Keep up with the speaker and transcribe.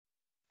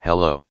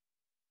Hello.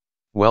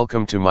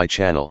 Welcome to my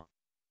channel.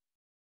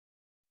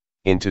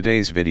 In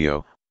today's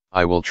video,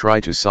 I will try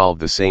to solve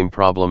the same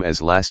problem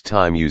as last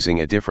time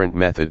using a different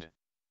method.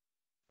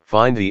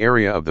 Find the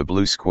area of the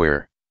blue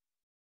square.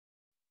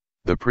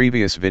 The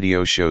previous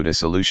video showed a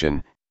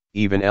solution,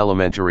 even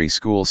elementary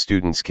school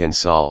students can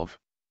solve.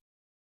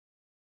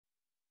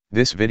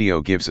 This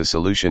video gives a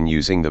solution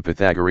using the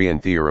Pythagorean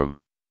theorem,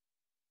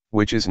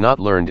 which is not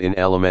learned in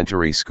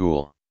elementary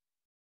school.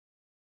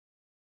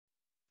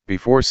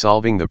 Before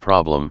solving the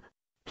problem,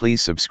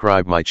 please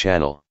subscribe my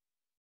channel.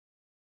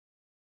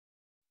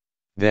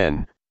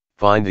 Then,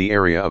 find the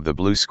area of the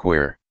blue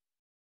square.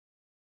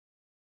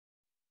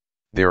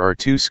 There are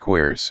two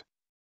squares.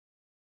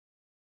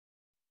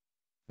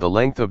 The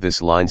length of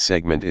this line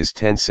segment is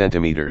 10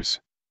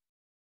 centimeters.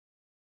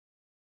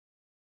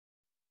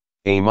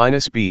 A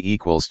minus b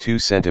equals 2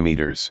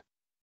 centimeters.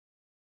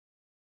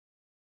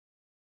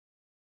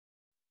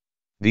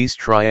 These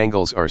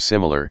triangles are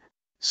similar,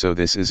 so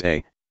this is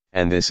A,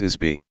 and this is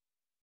B.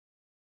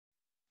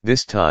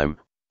 This time,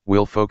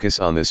 we'll focus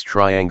on this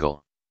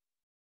triangle.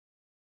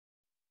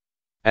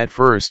 At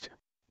first,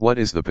 what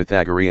is the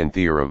Pythagorean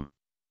theorem?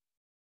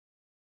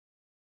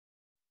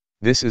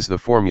 This is the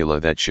formula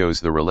that shows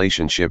the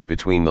relationship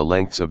between the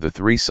lengths of the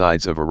three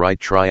sides of a right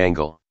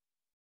triangle.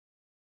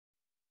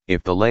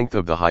 If the length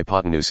of the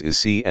hypotenuse is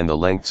C and the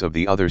lengths of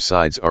the other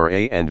sides are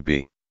A and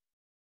B,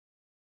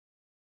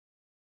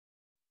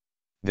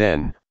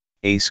 then,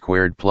 A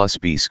squared plus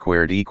B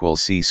squared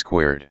equals C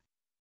squared.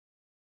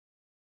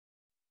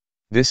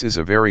 This is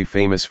a very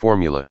famous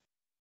formula.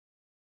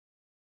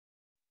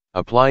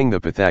 Applying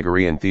the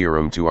Pythagorean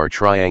theorem to our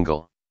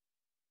triangle,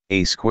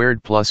 A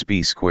squared plus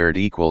B squared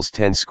equals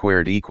 10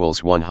 squared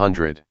equals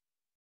 100.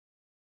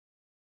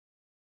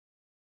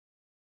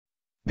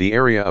 The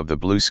area of the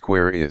blue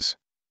square is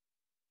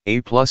A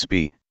plus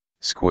B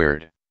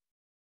squared.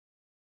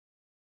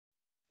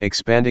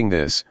 Expanding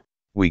this,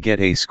 we get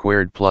A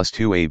squared plus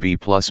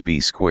 2AB plus B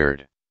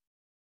squared.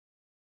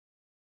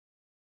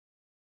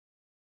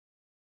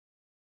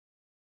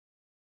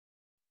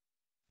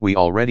 We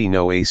already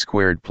know A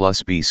squared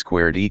plus B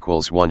squared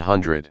equals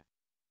 100.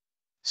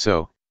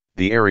 So,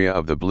 the area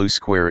of the blue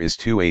square is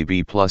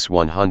 2AB plus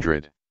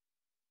 100.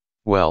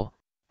 Well,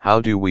 how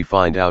do we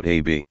find out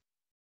AB?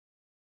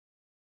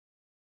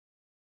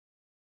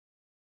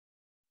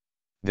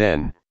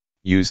 Then,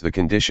 use the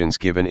conditions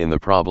given in the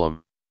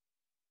problem.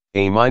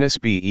 A minus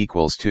B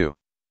equals 2.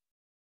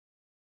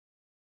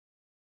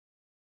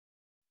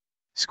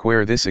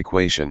 Square this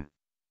equation.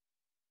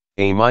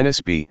 A minus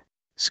B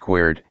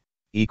squared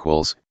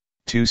equals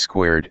 2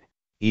 squared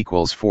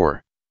equals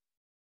 4.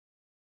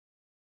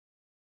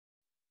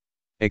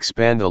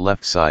 Expand the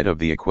left side of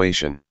the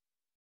equation.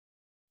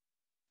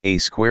 A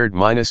squared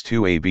minus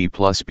 2AB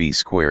plus B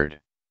squared.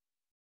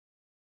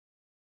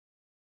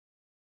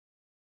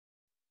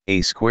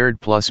 A squared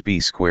plus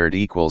B squared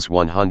equals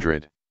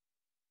 100.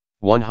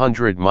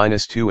 100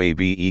 minus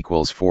 2AB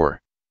equals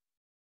 4.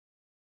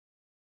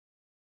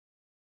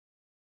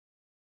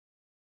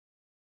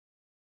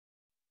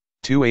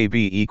 Two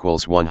AB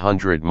equals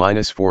 100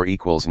 minus 4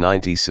 equals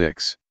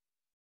 96.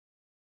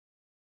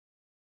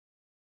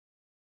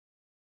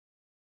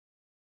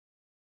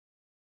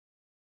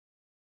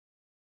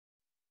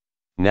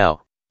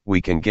 Now, we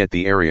can get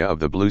the area of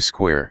the blue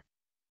square.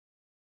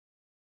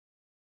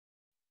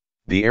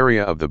 The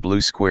area of the blue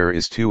square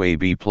is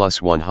 2AB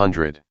plus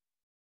 100.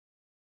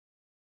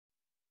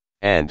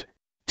 And,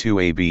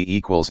 2AB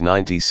equals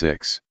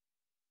 96.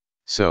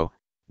 So,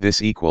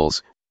 this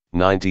equals,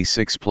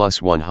 96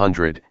 plus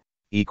 100,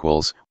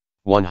 equals,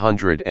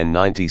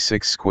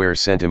 196 square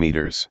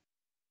centimeters.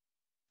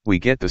 We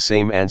get the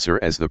same answer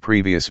as the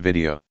previous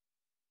video.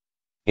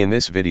 In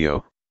this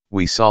video,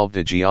 we solved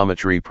a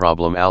geometry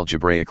problem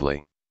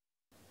algebraically.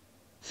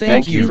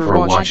 Thank you for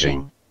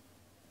watching.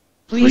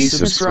 Please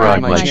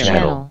subscribe my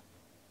channel.